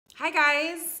Hi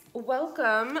guys,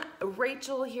 welcome.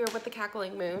 Rachel here with the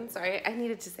Cackling Moon. Sorry, I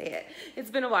needed to say it.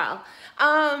 It's been a while.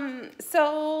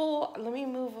 So let me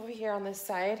move over here on this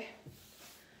side.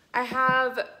 I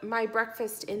have my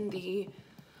breakfast in the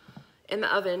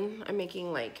oven. I'm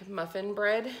making like muffin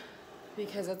bread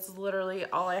because that's literally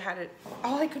all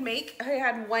I could make. I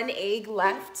had one egg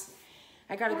left.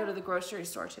 I gotta go to the grocery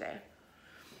store today.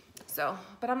 So,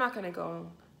 but I'm not gonna go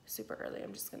super early.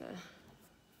 I'm just gonna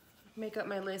make up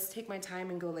my list, take my time,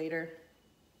 and go later.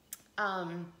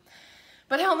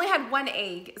 But I only had one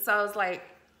egg, so I was like,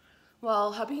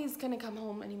 well, hubby's gonna come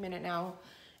home any minute now,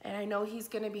 and I know he's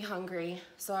gonna be hungry,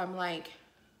 so I'm like,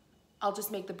 I'll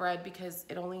just make the bread because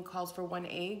it only calls for one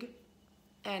egg,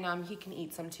 and he can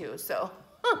eat some too, so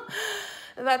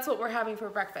that's what we're having for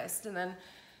breakfast, and then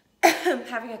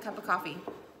having a cup of coffee.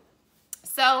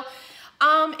 So,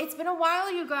 it's been a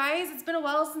while, you guys. It's been a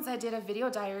while since I did a video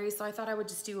diary, so I thought I would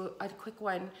just do a quick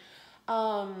one,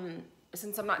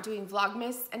 since I'm not doing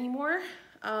Vlogmas anymore.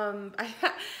 And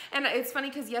it's funny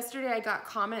because yesterday I got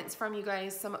comments from you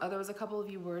guys. There was a couple of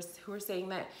you who were saying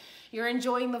that you're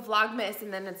enjoying the Vlogmas,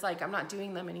 and then it's like I'm not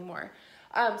doing them anymore.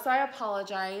 So I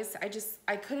apologize.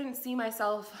 I couldn't see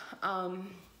myself. I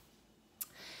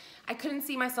couldn't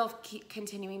see myself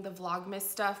continuing the Vlogmas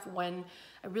stuff when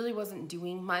I really wasn't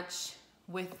doing much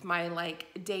with my like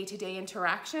day-to-day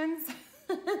interactions.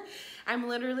 I'm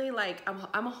literally like,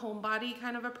 I'm a homebody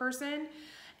kind of a person.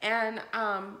 And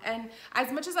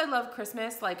as much as I love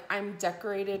Christmas, like I'm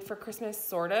decorated for Christmas,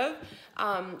 sort of.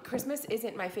 Christmas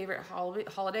isn't my favorite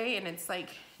holiday, and it's like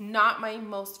not my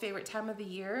most favorite time of the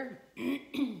year.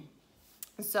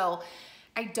 So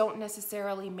I don't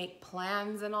necessarily make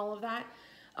plans and all of that.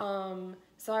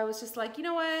 So I was just like, you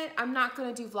know what? I'm not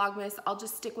going to do Vlogmas. I'll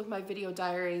just stick with my video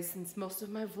diaries, since most of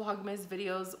my Vlogmas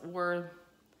videos were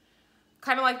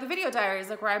kind of like the video diaries,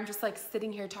 like where I'm just like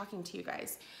sitting here talking to you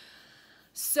guys.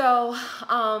 So,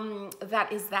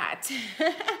 that is that.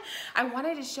 I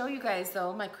wanted to show you guys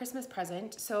though my Christmas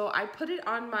present. So I put it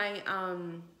on my,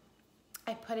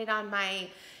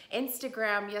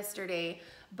 Instagram yesterday,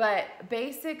 but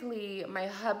basically my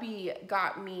hubby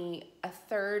got me a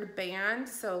third band.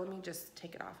 So let me just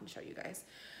take it off and show you guys.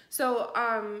 So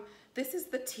this is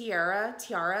the Tiara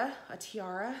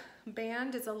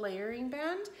band. It's a layering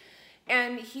band,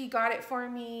 and he got it for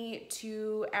me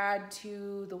to add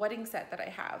to the wedding set that I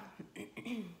have.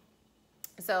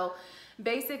 So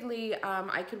basically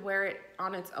I could wear it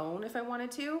on its own if I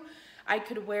wanted to. I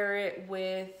could wear it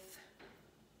with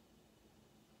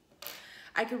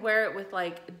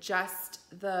like just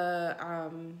the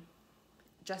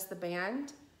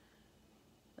band,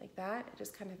 like that. It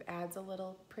just kind of adds a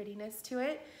little prettiness to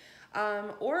it.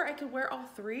 Or I could wear all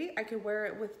three. I could wear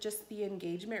it with just the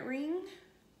engagement ring,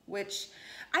 which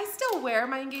I still wear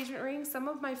my engagement ring. Some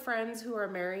of my friends who are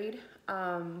married,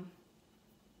 I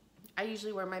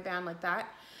usually wear my band like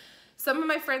that. Some of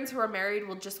my friends who are married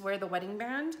will just wear the wedding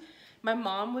band. My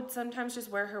mom would sometimes just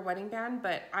wear her wedding band,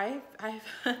 but I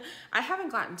haven't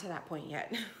gotten to that point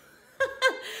yet.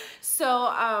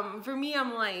 So for me,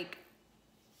 I'm like,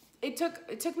 it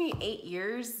took me 8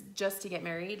 years just to get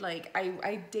married. Like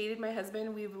I dated my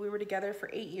husband. We were together for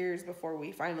 8 years before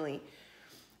we finally,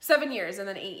 7 years, and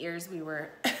then 8 years we were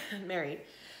married.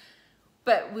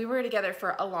 But we were together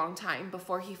for a long time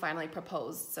before he finally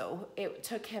proposed. So it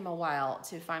took him a while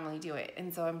to finally do it.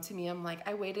 And so to me, I'm like,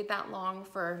 I waited that long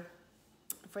for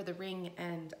the ring,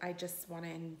 and I just want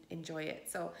to enjoy it.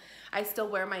 So I still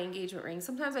wear my engagement ring.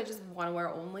 Sometimes I just want to wear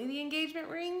only the engagement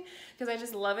ring because I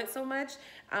just love it so much.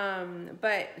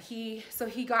 But he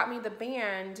got me the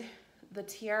band, the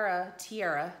tiara.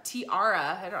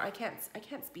 I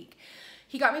can't speak.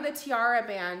 He got me the tiara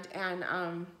band, and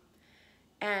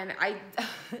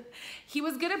he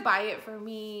was gonna buy it for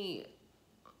me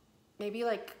maybe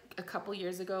like a couple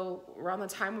years ago, around the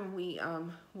time when we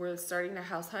were starting to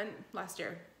house hunt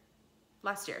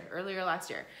earlier last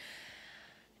year.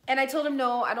 And I told him,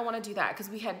 no, I don't want to do that, because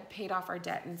we had paid off our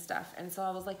debt and stuff. And so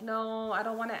I was like, no, I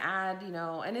don't want to add, you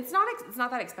know, and it's not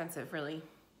that expensive really.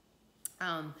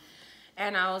 And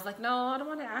I was like, no, I don't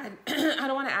want to add, I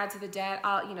don't want to add to the debt.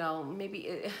 I'll, you know,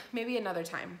 maybe another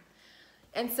time.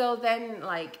 And so then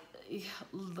like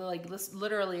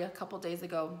literally a couple days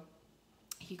ago,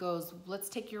 he goes, let's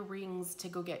take your rings to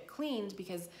go get cleaned,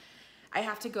 because I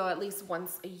have to go at least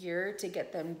once a year to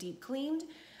get them deep cleaned,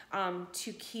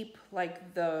 to keep like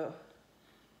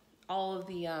all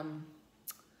the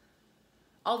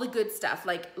good stuff.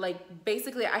 Like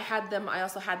basically I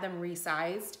also had them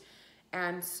resized.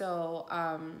 And so,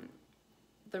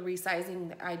 the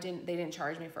resizing, they didn't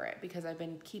charge me for it, because I've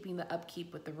been keeping the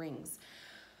upkeep with the rings.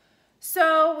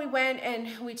 So we went and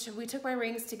we took my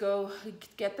rings to go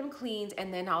get them cleaned,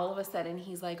 and then all of a sudden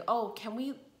he's like, "Oh, can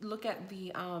we look at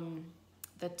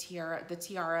the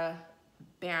tiara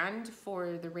band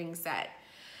for the ring set?"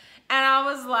 And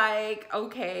I was like,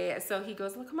 "Okay." So he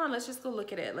goes, "Well, come on, let's just go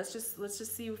look at it. Let's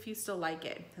just see if you still like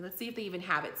it. Let's see if they even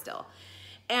have it still."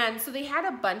 And so they had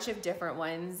a bunch of different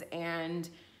ones, and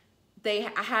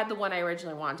I had the one I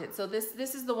originally wanted. So this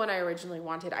is the one I originally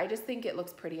wanted. I just think it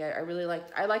looks pretty. I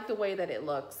like the way that it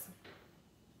looks.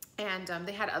 And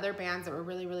they had other bands that were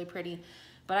really, really pretty,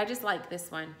 but I just like this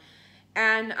one.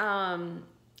 And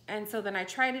so then I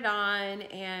tried it on,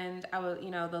 and I was,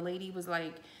 you know, the lady was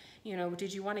like, you know,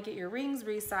 "Did you want to get your rings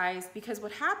resized?" Because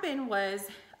what happened was,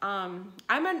 I'm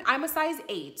a size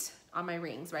 8 on my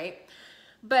rings, right?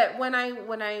 But when I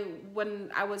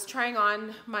was trying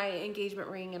on my engagement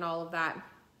ring and all of that,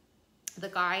 the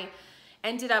guy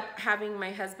ended up having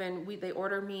my husband, they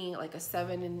ordered me like a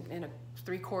 7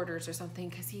 3/4 or something,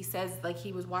 because he says like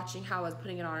he was watching how I was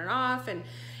putting it on and off, and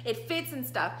it fits and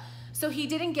stuff. So he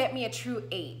didn't get me a true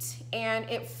 8, and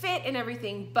it fit and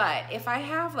everything. But if I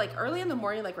have like early in the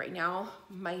morning, like right now,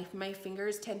 my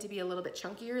fingers tend to be a little bit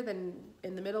chunkier than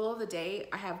in the middle of the day.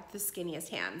 I have the skinniest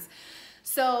hands.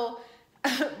 So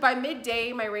by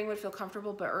midday, my ring would feel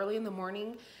comfortable, but early in the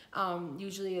morning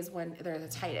usually is when they're the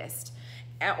tightest.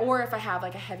 Or if I have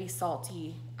like a heavy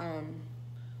salty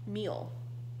meal.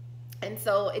 And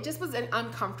so it just was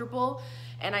uncomfortable.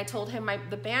 And I told him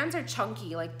the bands are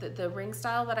chunky, like the ring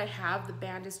style that I have, the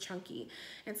band is chunky.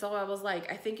 And so I was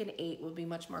like, I think an 8 would be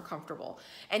much more comfortable.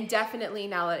 And definitely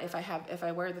now that if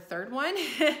I wear the third one,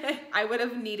 I would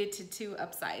have needed to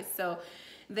upsize. So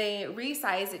they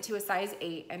resized it to a size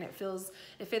 8, and it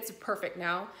fits perfect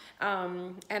now.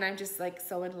 And I'm just like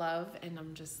so in love, and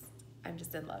I'm just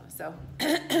in love. So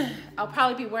I'll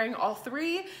probably be wearing all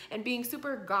 3 and being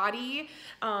super gaudy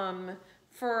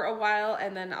for a while,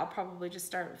 and then I'll probably just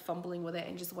start fumbling with it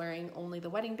and just wearing only the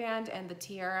wedding band and the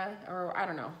tiara, or I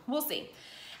don't know, we'll see.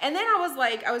 And then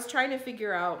I was trying to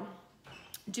figure out,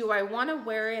 do I want to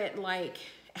wear it like,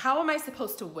 how am I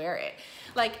supposed to wear it?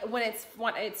 Like when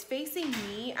it's facing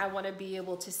me, I want to be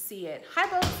able to see it. Hi,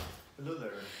 Bo. Hello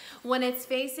there. When it's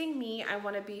facing me, I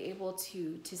want to be able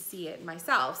to see it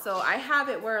myself. So I have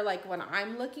it where like when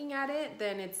I'm looking at it,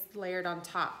 then it's layered on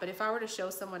top. But if I were to show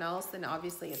someone else, then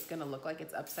obviously it's going to look like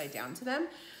it's upside down to them.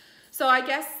 So I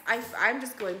guess I'm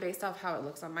just going based off how it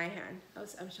looks on my hand.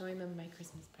 I'm showing them my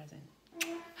Christmas present.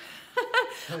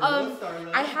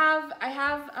 I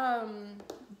have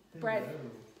bread.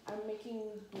 I'm making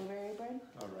blueberry bread.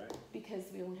 All right. Because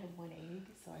we only have 1 egg,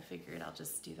 so I figured I'll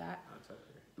just do that. That's okay.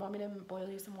 Want me to boil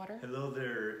you some water? Hello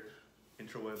there,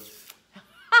 interwebs.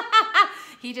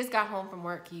 He just got home from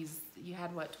work. You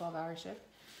had what, 12-hour shift?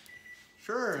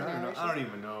 Sure. I don't know. I don't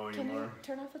even know anymore. Can you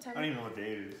turn off the timer? I don't even know what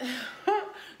day it is.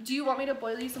 Do you want me to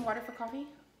boil you some water for coffee?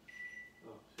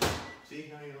 Oh,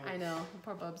 see? I don't even know. I know.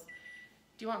 Poor Bubs.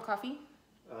 Do you want coffee?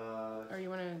 Or you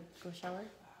want to go shower?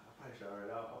 I'll probably shower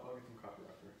it out. I'll get some coffee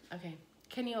after. Okay.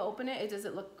 Can you open it? Does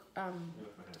it look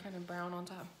kind of brown on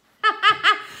top?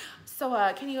 So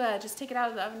can you just take it out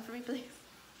of the oven for me, please?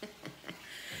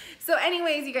 So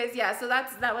anyways, you guys, yeah, so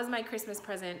that was my Christmas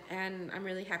present, and I'm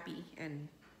really happy, and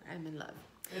I'm in love.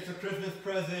 It's a Christmas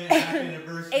present. Happy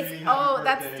anniversary. Happy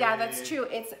birthday. That's true.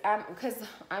 It's because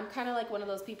I'm kind of like one of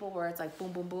those people where it's like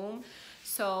boom, boom, boom.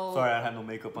 So sorry, I had no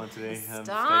makeup on today.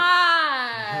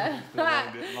 Stop.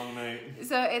 It's been a long night.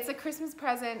 So it's a Christmas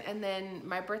present, and then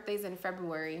my birthday's in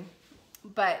February,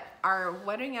 but our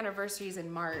wedding anniversary is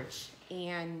in March,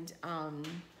 and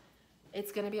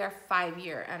it's gonna be our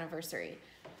 5-year anniversary.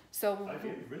 So 5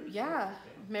 years, really? Yeah,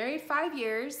 married 5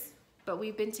 years. But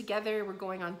we've been together, we're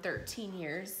going on 13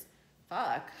 years.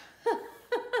 Fuck.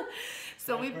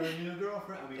 So we've been,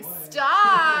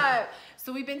 stop.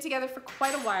 So we've been together for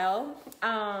quite a while.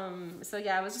 So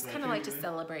yeah, I was just kind of like to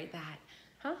celebrate that.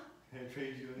 Huh? Can I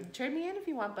trade you in? Trade me in if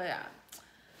you want, but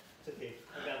it's okay.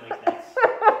 I got my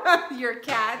cats. Your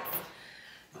cat.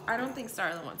 I don't think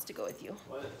Starla wants to go with you.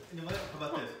 What? You know what? How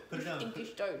about this? Put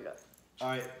it down.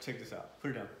 Alright, check this out.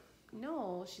 Put it down.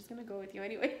 No, she's gonna go with you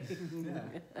anyway. Yeah.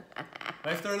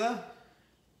 Right, Starla?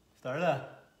 Starla.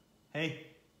 Hey.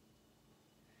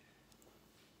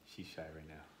 She's shy right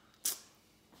now.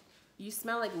 You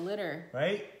smell like litter.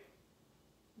 Right?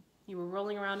 You were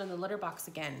rolling around in the litter box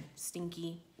again.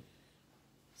 Stinky.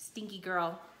 Stinky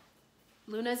girl.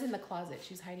 Luna's in the closet.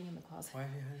 She's hiding in the closet. Why are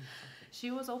you hiding?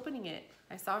 She was opening it.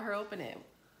 I saw her open it.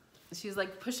 She was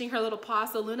like pushing her little paw.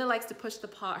 So Luna likes to push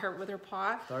with her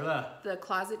paw, Starla. the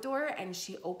closet door, and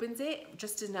she opens it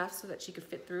just enough so that she could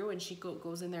fit through, and she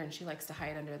goes in there and she likes to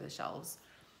hide under the shelves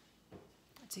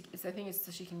I think it's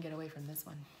so she can get away from this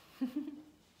one.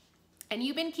 And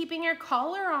you've been keeping your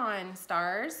collar on,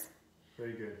 Stars.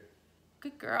 Very good.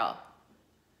 Good girl.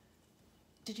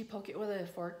 Did you poke it with a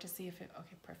fork to see if it,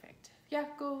 okay, perfect. Yeah,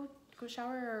 go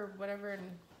shower or whatever and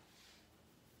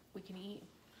we can eat.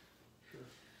 Sure.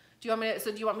 Do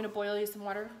you want me to boil you some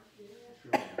water?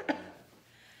 Yeah, sure.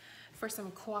 For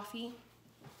some coffee?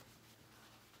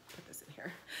 Put this in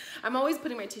here. I'm always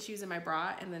putting my tissues in my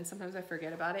bra and then sometimes I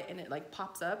forget about it and it like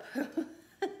pops up.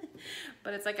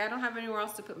 But it's like I don't have anywhere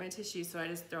else to put my tissues, so I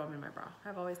just throw them in my bra.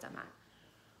 I've always done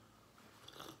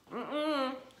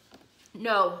that.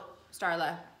 No,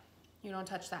 Starla, you don't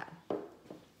touch that.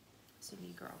 It's a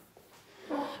me girl.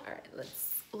 All right,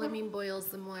 let me boil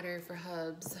some water for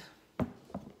Hubs.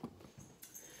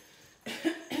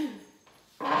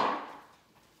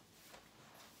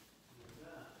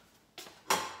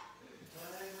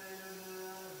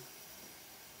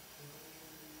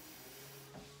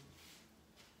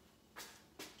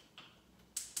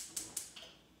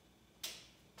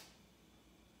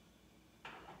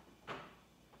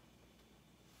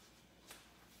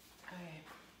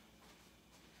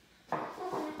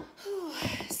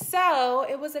 So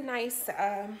it was a nice,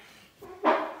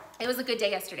 it was a good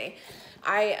day yesterday.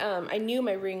 I knew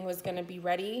my ring was gonna be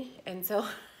ready, and so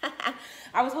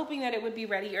I was hoping that it would be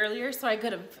ready earlier so I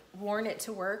could have worn it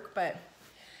to work, but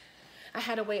I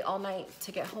had to wait all night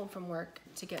to get home from work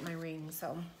to get my ring,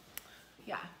 so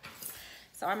yeah.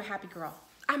 So I'm a happy girl.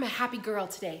 I'm a happy girl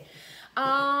today.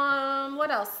 What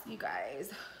else, you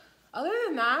guys? Other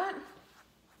than that,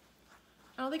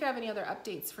 I don't think I have any other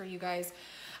updates for you guys.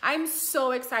 I'm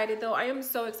so excited though. I am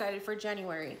so excited for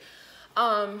January.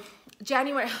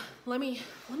 January, let me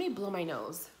blow my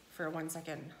nose for 1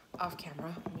 second off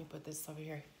camera. Let me put this over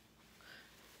here.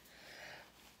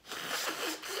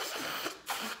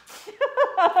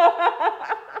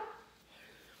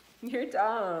 You're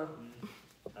dumb.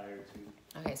 Tired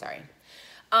too. Okay, sorry.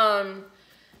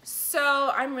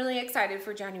 So I'm really excited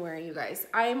for January, you guys.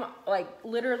 I'm like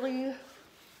literally,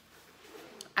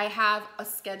 I have a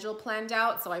schedule planned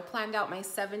out. So I planned out my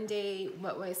 7-day,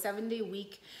 what my 7-day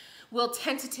week will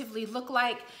tentatively look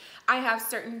like. I have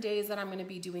certain days that I'm going to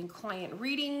be doing client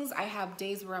readings. I have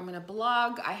days where I'm going to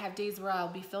blog. I have days where I'll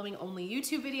be filming only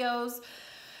YouTube videos.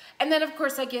 And then of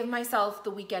course I give myself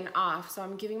the weekend off. So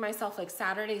I'm giving myself like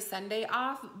Saturday, Sunday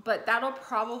off, but that'll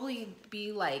probably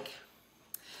be like,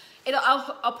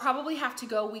 I'll probably have to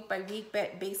go week by week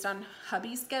based on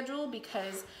hubby's schedule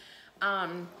because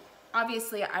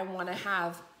obviously I want to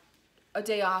have a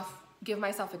day off, give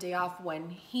myself a day off when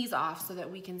he's off so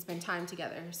that we can spend time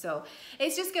together. So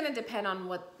it's just going to depend on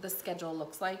what the schedule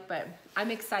looks like, but I'm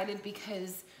excited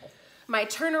because my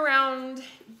turnaround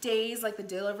days, like the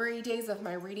delivery days of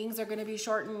my readings are going to be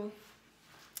shortened.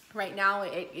 Right now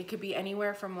it could be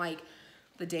anywhere from like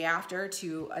the day after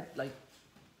to like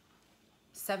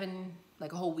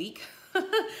a whole week,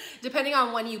 depending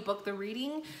on when you book the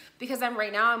reading, because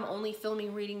right now I'm only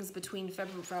filming readings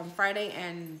from Friday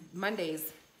and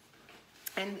Mondays.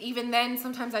 And even then,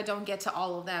 sometimes I don't get to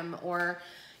all of them, or,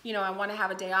 you know, I want to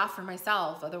have a day off for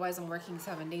myself. Otherwise I'm working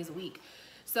 7 days a week.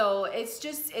 So it's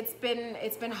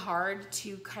been hard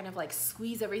to kind of like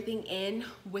squeeze everything in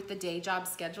with the day job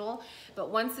schedule.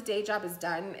 But once the day job is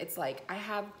done, it's like I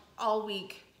have all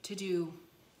week to do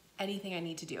anything I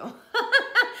need to do.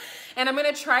 And I'm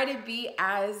going to try to be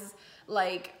as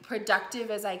like productive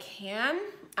as I can.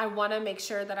 I want to make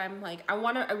sure that I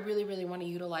really, really want to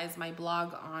utilize my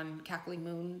blog on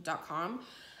cacklingmoon.com.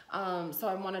 So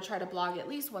I want to try to blog at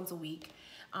least once a week,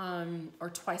 or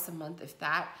twice a month, if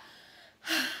that.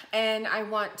 And I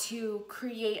want to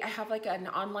I have like an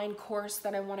online course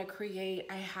that I want to create.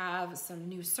 I have some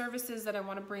new services that I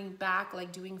want to bring back,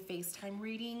 like doing FaceTime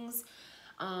readings.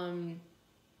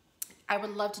 I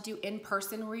would love to do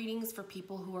in-person readings for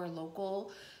people who are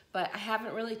local, but I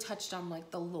haven't really touched on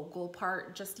like the local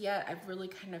part just yet. I've really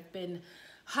kind of been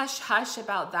hush-hush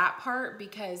about that part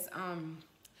because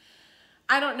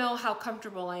I don't know how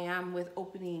comfortable I am with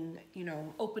opening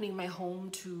my home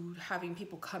to having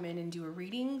people come in and do a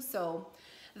reading. So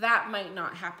that might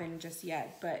not happen just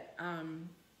yet, but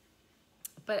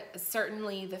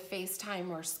certainly the FaceTime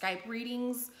or Skype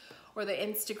readings or the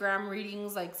Instagram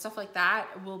readings, like stuff like that,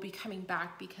 will be coming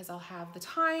back because I'll have the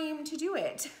time to do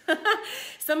it.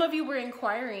 Some of you were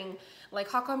inquiring,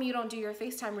 like, how come you don't do your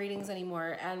FaceTime readings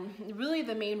anymore? And really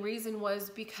the main reason was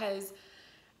because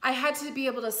I had to be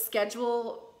able to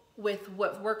schedule with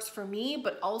what works for me,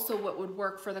 but also what would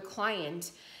work for the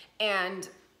client. And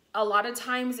a lot of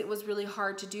times it was really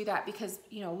hard to do that because,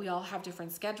 you know, we all have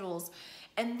different schedules.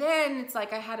 And then it's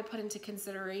like I had to put into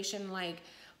consideration, like,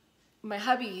 my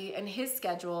hubby and his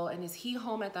schedule, and is he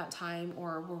home at that time,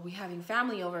 or were we having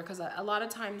family over? Because a lot of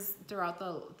times throughout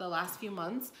the last few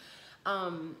months,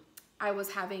 I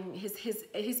was having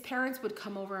his parents would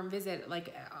come over and visit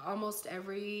like almost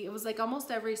every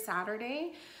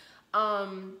Saturday,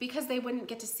 because they wouldn't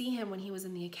get to see him when he was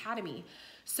in the academy.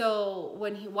 So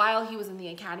while he was in the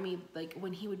academy, like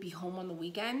when he would be home on the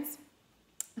weekends,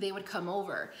 they would come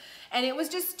over, and it was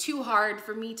just too hard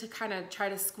for me to kind of try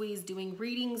to squeeze doing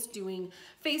readings, doing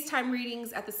FaceTime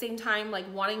readings at the same time, like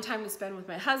wanting time to spend with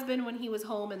my husband when he was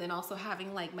home, and then also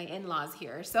having like my in-laws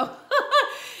here. So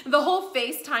the whole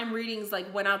FaceTime readings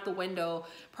like went out the window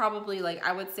probably, like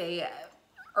I would say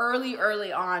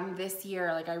early on this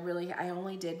year. Like I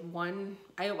only did one.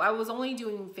 I was only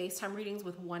doing FaceTime readings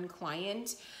with one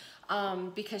client,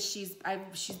 because she's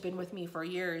been with me for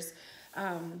years.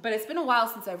 But it's been a while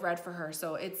since I've read for her,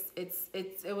 so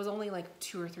it was only like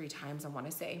 2 or 3 times, I want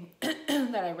to say,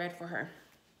 that I read for her.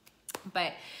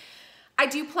 But I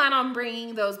do plan on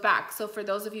bringing those back. So for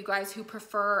those of you guys who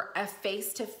prefer a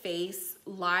face-to-face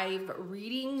live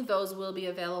reading, those will be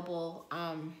available.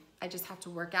 I just have to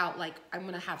work out, like I'm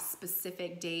gonna have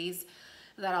specific days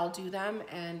that I'll do them,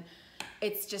 and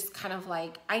it's just kind of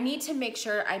like I need to make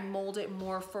sure I mold it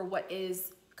more for what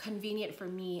is convenient for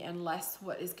me and less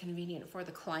what is convenient for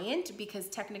the client, because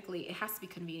technically it has to be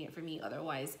convenient for me,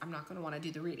 otherwise I'm not going to want to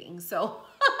do the reading. So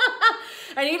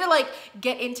I need to like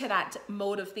get into that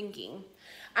mode of thinking.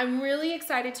 I'm really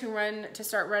excited to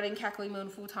start running Cackling Moon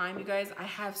full time, you guys. I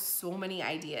have so many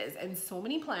ideas and so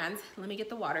many plans. Let me get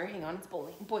the water. Hang on, it's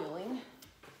boiling.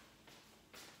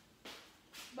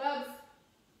 Bubs,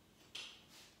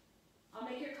 I'll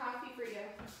make your coffee for you.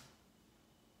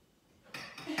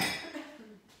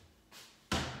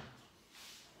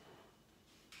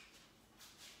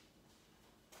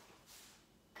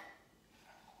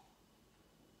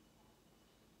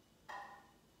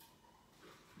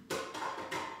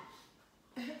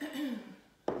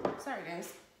 Sorry,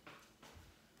 guys.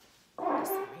 I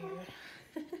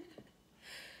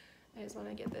just want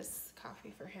to get this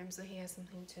coffee for him so he has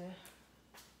something to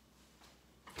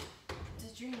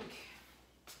drink.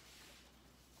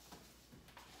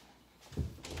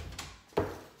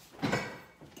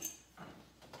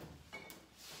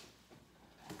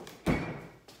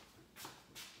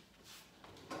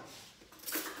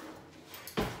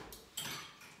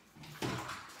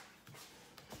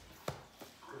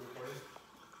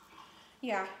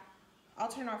 Yeah, I'll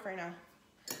turn off right now.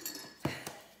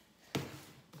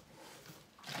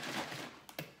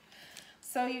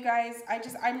 So you guys,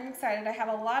 I'm excited. I have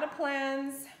a lot of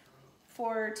plans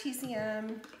for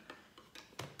TCM.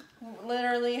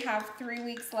 Literally have 3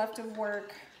 weeks left of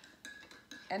work.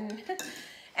 And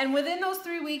within those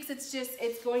 3 weeks,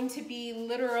 it's going to be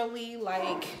literally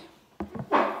like,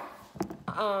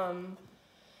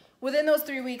 within those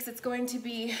 3 weeks, it's going to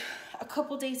be a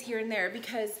couple days here and there,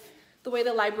 because the way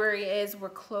the library is, we're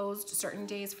closed certain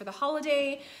days for the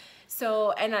holiday.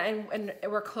 So, and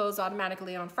we're closed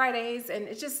automatically on Fridays, and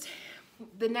it's just,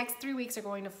 the next 3 weeks are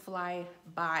going to fly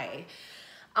by.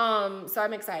 So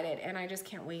I'm excited, and I just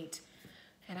can't wait.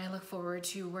 And I look forward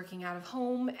to working out of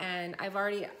home. And I've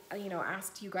already,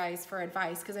 asked you guys for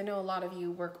advice, because I know a lot of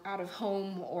you work out of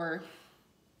home, or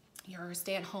you're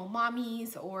stay-at-home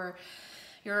mommies, or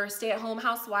you're stay-at-home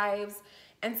housewives.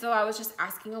 And so I was just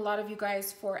asking a lot of you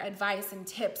guys for advice and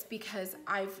tips, because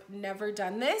I've never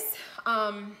done this.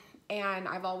 And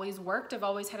I've always worked. I've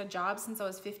always had a job since I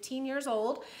was 15 years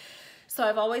old. So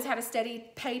I've always had a steady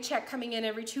paycheck coming in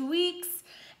every 2 weeks.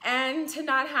 And to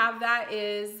not have that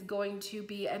is going to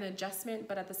be an adjustment.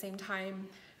 But at the same time,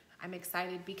 I'm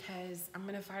excited, because I'm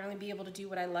going to finally be able to do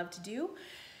what I love to do,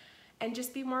 and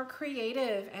just be more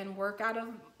creative and work out of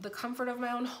the comfort of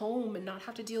my own home and not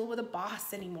have to deal with a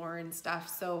boss anymore and stuff.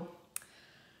 So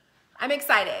I'm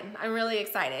excited. I'm really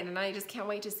excited. And I just can't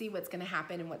wait to see what's going to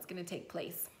happen and what's going to take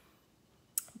place.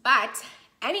 But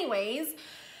anyways,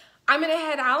 I'm going to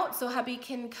head out so hubby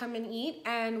can come and eat,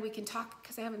 and we can talk,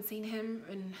 because I haven't seen him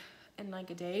in like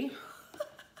a day.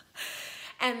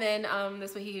 And then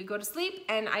this way he could go to sleep.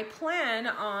 And I plan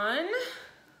on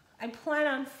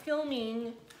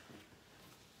filming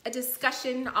a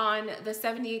discussion on the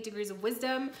 78 Degrees of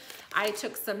Wisdom. I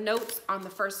took some notes on the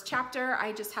first chapter.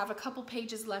 I just have a couple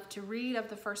pages left to read of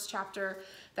the first chapter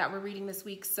that we're reading this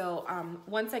week. So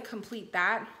once I complete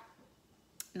that,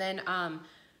 then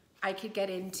I could get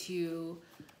into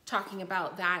talking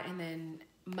about that, and then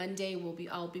Monday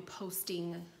I'll be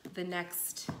posting the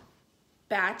next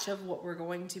batch of what we're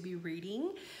going to be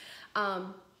reading.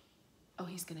 Oh,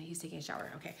 he's taking a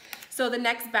shower. Okay. So the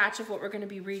next batch of what we're going to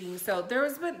be reading. So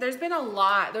there's been a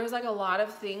lot. There's like a lot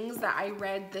of things that I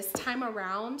read this time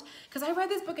around because I read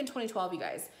this book in 2012, you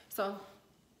guys. So,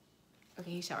 okay,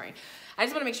 he's showering. I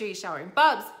just want to make sure he's showering.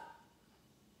 Bubs.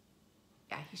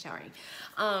 Yeah, he's showering.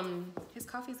 His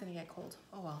coffee's going to get cold.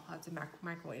 Oh, well, I'll have to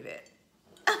microwave it.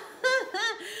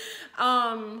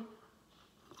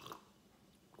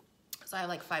 So I have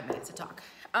like 5 minutes to talk.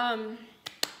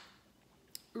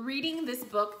 Reading this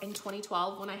book in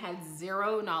 2012 when I had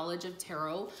zero knowledge of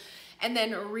tarot, and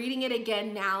then reading it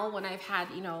again now when I've had,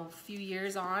 you know, a few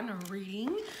years on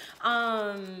reading,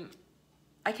 I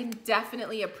can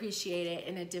definitely appreciate it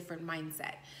in a different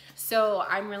mindset. So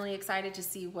I'm really excited to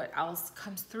see what else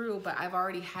comes through, but I've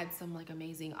already had some like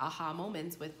amazing aha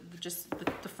moments with just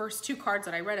the first 2 cards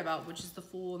that I read about, which is the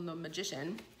Fool and the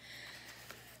Magician.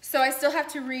 So I still have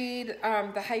to read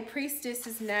the High Priestess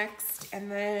is next,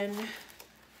 and then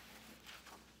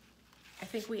I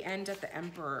think we end at the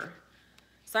Emperor.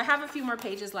 So I have a few more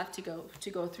pages left to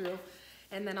go through,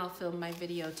 and then I'll film my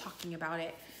video talking about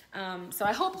it. So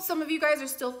I hope some of you guys are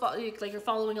still like you're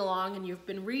following along and you've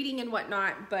been reading and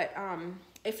whatnot, but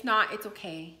if not, it's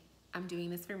okay. I'm doing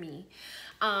this for me.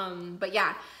 But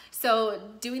yeah, so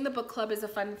doing the book club is a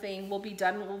fun thing. We'll be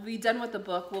done with the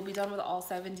book. We'll be done with all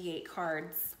 78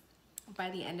 cards by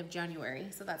the end of January.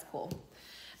 So that's cool.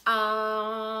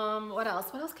 What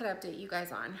else? What else could I update you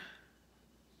guys on?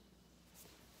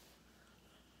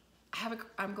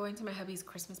 I'm going to my hubby's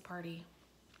Christmas party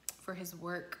for his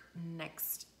work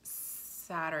next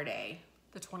Saturday,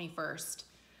 the 21st.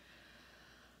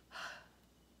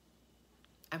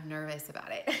 I'm nervous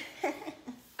about it.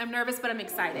 I'm nervous, but I'm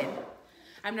excited.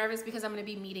 I'm nervous because I'm going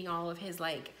to be meeting all of his,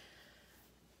 like,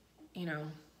 you know,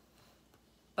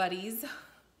 buddies,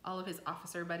 all of his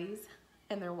officer buddies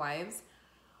and their wives.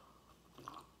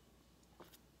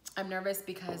 I'm nervous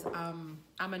because I'm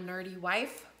a nerdy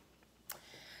wife.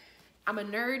 I'm a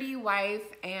nerdy wife,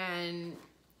 and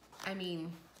I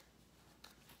mean,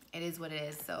 it is what it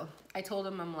is. So I told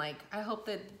him, I'm like, I hope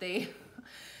that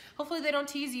hopefully they don't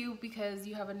tease you because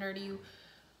you have a nerdy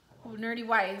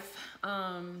wife.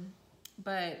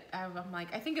 But I'm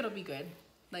like, I think it'll be good.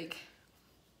 Like,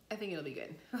 I think it'll be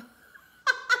good.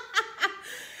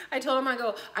 I told him,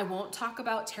 I won't talk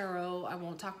about tarot. I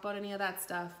won't talk about any of that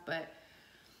stuff, but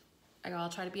I'll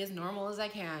try to be as normal as I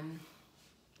can.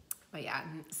 But yeah,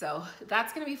 so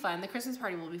that's gonna be fun. The Christmas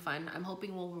party will be fun. I'm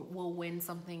hoping we'll win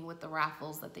something with the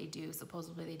raffles that they do.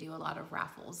 Supposedly they do a lot of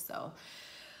raffles, so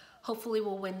hopefully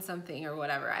we'll win something or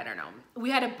whatever. I don't know. We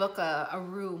had to book a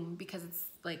room because it's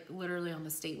like literally on the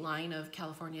state line of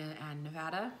California and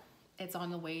Nevada. It's on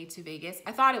the way to Vegas.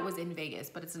 I thought it was in Vegas,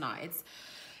 but it's not.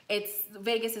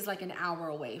 Vegas is like an hour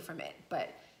away from it, but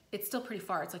it's still pretty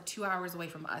far. It's like 2 hours away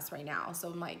from us right now. So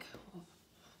I'm like,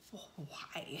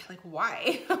 why? Like,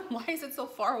 why? Why is it so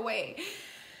far away?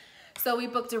 So we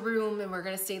booked a room and we're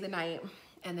gonna stay the night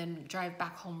and then drive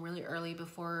back home really early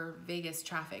before Vegas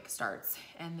traffic starts.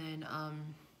 And then,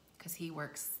 cause he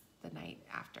works the night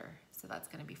after. So that's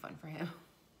gonna be fun for him.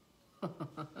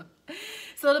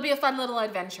 So it'll be a fun little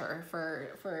adventure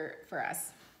for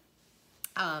us.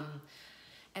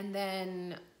 And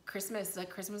then Christmas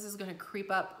is gonna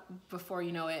creep up before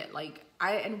you know it. Like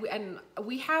I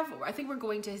think we're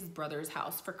going to his brother's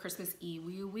house for Christmas Eve.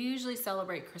 We usually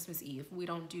celebrate Christmas Eve. We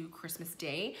don't do Christmas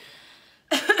Day,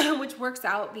 which works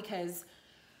out because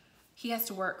he has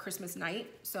to work Christmas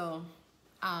night. So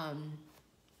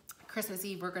Christmas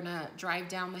Eve we're gonna drive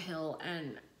down the hill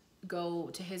and go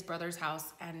to his brother's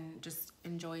house and just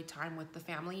enjoy time with the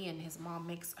family. And his mom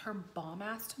makes her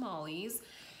bomb-ass tamales.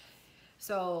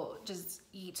 So just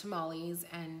eat tamales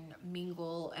and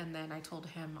mingle. And then I told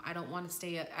him I don't want to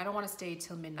stay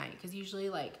till midnight, because usually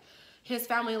like his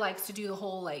family likes to do the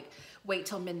whole like wait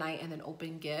till midnight and then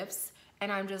open gifts.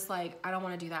 And I'm just like, I don't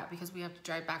want to do that because we have to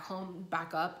drive back home,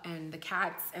 back up, and the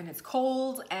cats, and it's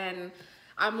cold. And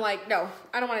I'm like, no,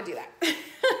 I don't want to do that.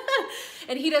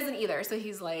 And he doesn't either. So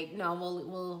he's like, no,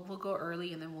 we'll go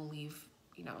early and then we'll leave,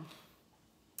 you know,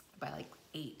 by like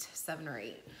 7 or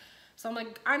 8. So I'm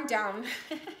like, I'm down.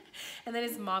 And then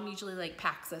his mom usually like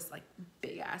packs us like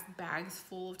big ass bags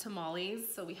full of tamales.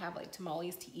 So we have like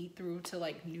tamales to eat through to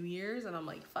like New Year's. And I'm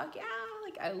like, fuck yeah.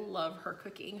 Like I love her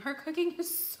cooking. Her cooking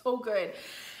is so good.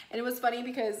 And it was funny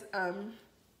because I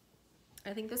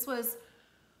think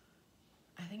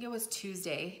it was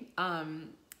Tuesday.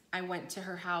 I went to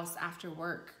her house after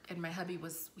work, and my hubby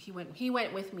he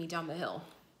went with me down the hill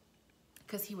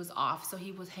because he was off. So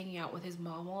he was hanging out with his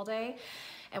mom all day.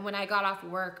 And when I got off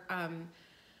work,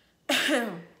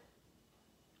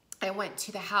 I went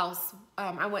to the house,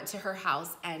 I went to her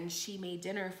house, and she made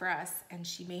dinner for us, and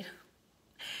she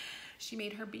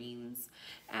made her beans,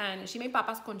 and she made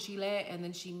papas con chile, and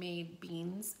then she made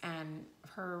beans and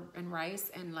rice,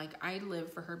 and like I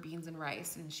live for her beans and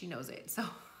rice, and she knows it. So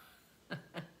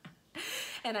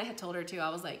and I had told her too, I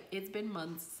was like, it's been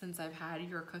months since I've had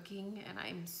your cooking and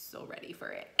I'm so ready for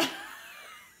it.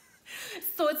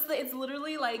 So it's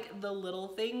literally like the little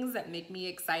things that make me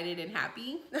excited and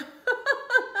happy.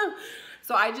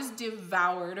 So I just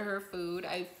devoured her food.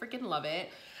 I freaking love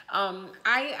it.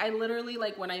 I literally,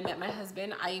 like, when I met my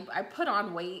husband, I put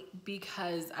on weight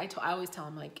because I always tell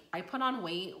him, like, I put on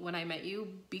weight when I met you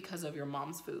because of your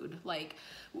mom's food. Like,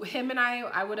 him and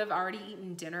I would have already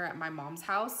eaten dinner at my mom's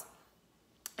house.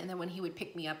 And then when he would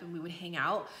pick me up and we would hang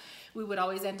out, we would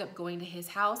always end up going to his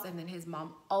house, and then his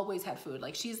mom always had food.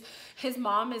 Like, his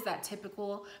mom is that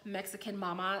typical Mexican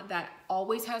mama that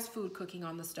always has food cooking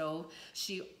on the stove.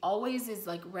 She always is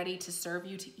like ready to serve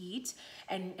you to eat.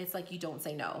 And it's like, you don't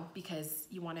say no because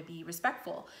you want to be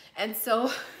respectful. And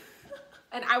so,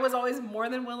 and I was always more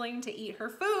than willing to eat her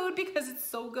food because it's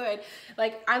so good.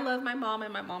 Like, I love my mom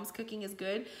and my mom's cooking is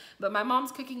good, but my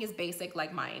mom's cooking is basic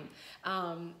like mine.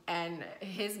 And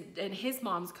his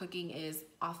mom's cooking is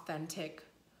authentic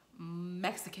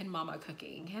Mexican mama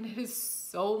cooking. And it is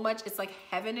so much, it's like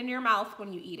heaven in your mouth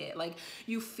when you eat it. Like,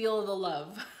 you feel the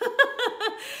love.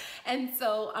 And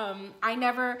so,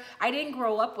 I didn't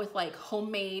grow up with like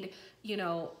homemade, you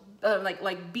know,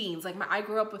 like beans. Like, I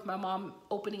grew up with my mom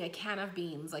opening a can of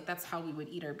beans. Like, that's how we would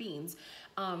eat our beans.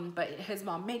 But his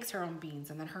mom makes her own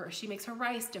beans, and then she makes her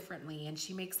rice differently, and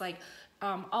she makes like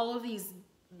all of these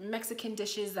Mexican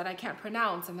dishes that I can't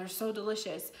pronounce, and they're so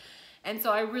delicious. And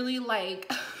so I really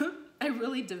like, I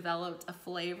really developed a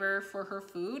flavor for her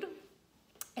food,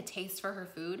 a taste for her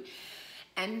food.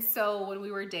 And so when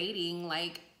we were dating,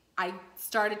 like, I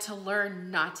started to learn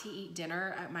not to eat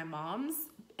dinner at my mom's,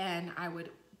 and I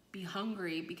would be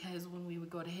hungry because when we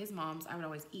would go to his mom's, I would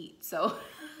always eat. So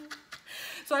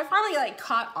so I finally like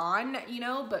caught on, you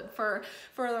know, but for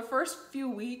the first few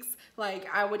weeks, like,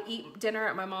 I would eat dinner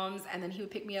at my mom's, and then he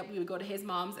would pick me up, we would go to his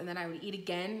mom's, and then I would eat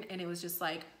again, and it was just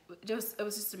like, it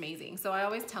was just amazing. So I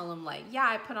always tell him, like, yeah,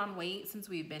 I put on weight since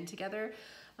we've been together,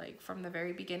 like, from the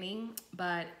very beginning,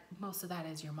 but most of that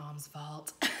is your mom's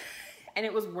fault. And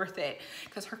it was worth it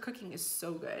because her cooking is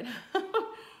so good.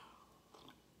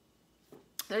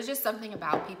 There's just something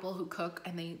about people who cook,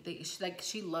 and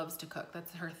she loves to cook.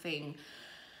 That's her thing.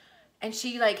 And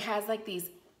she like has like these,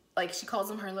 like, she calls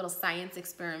them her little science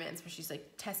experiments where she's like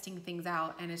testing things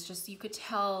out. And it's just, you could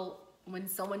tell when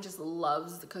someone just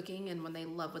loves the cooking and when they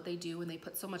love what they do and they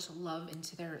put so much love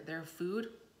into their food,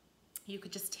 you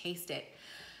could just taste it.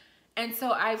 And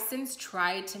so I've since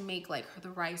tried to make like the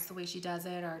rice the way she does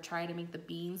it, or try to make the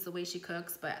beans the way she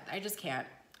cooks, but I just can't.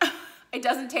 It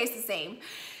doesn't taste the same.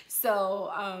 So,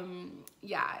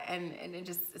 yeah, and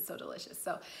it's so delicious.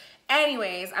 So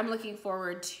anyways, I'm looking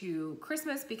forward to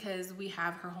Christmas because we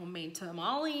have her homemade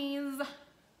tamales.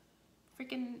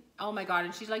 Freaking, oh my God.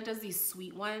 And she like does these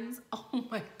sweet ones. Oh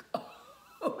my God.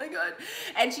 Oh my God.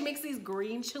 And she makes these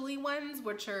green chili ones,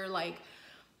 which are like,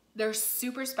 they're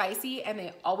super spicy and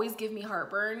they always give me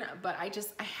heartburn, but I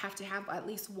have to have at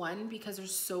least one because they're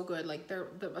so good. Like,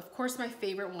 of course, my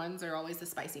favorite ones are always the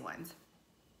spicy ones.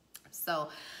 So,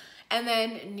 and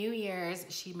then New Year's,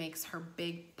 she makes her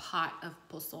big pot of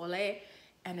pozole,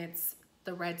 and it's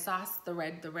the red sauce, the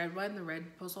red one, the red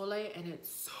pozole, and it's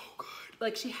so good.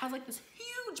 Like, she has like this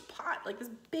huge pot, like this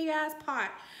big ass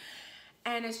pot,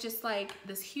 and it's just like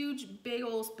this huge big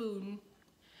old spoon.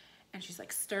 And she's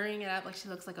like stirring it up like she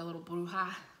looks like a little bruja,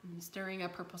 stirring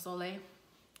up her pozole.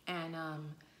 And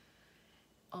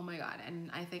oh my God, and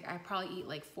I think I probably eat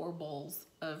like 4 bowls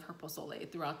of her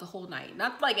pozole throughout the whole night.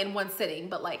 Not like in one sitting,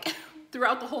 but like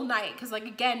throughout the whole night. Cause like,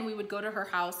 again, we would go to her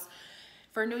house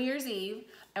for New Year's Eve,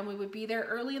 and we would be there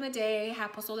early in the day,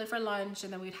 have pozole for lunch,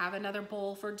 and then we'd have another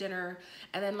bowl for dinner.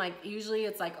 And then like, usually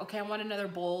it's like, okay, I want another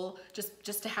bowl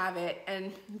just to have it.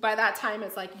 And by that time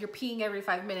it's like, you're peeing every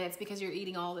 5 minutes because you're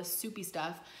eating all this soupy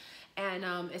stuff. And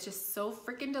it's just so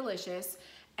freaking delicious.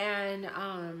 And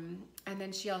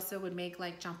then she also would make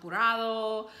like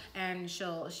champurrado, and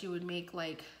she would make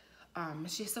like,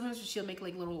 sometimes she'll make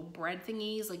like little bread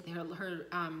thingies, like her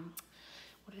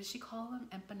what does she call them?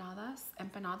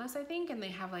 Empanadas, I think. And they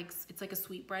have like, it's like a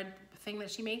sweet bread thing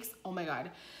that she makes. Oh my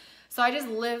God. So I just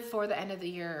live for the end of the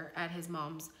year at his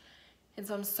mom's. And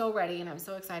so I'm so ready, and I'm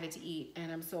so excited to eat.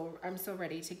 And I'm so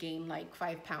ready to gain like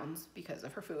 5 pounds because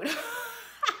of her food.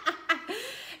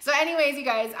 So anyways, you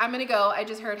guys, I'm gonna go. I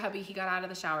just heard hubby, he got out of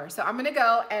the shower. So I'm gonna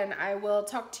go and I will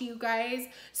talk to you guys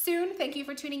soon. Thank you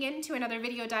for tuning in to another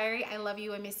video diary. I love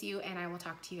you, I miss you, and I will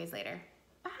talk to you guys later.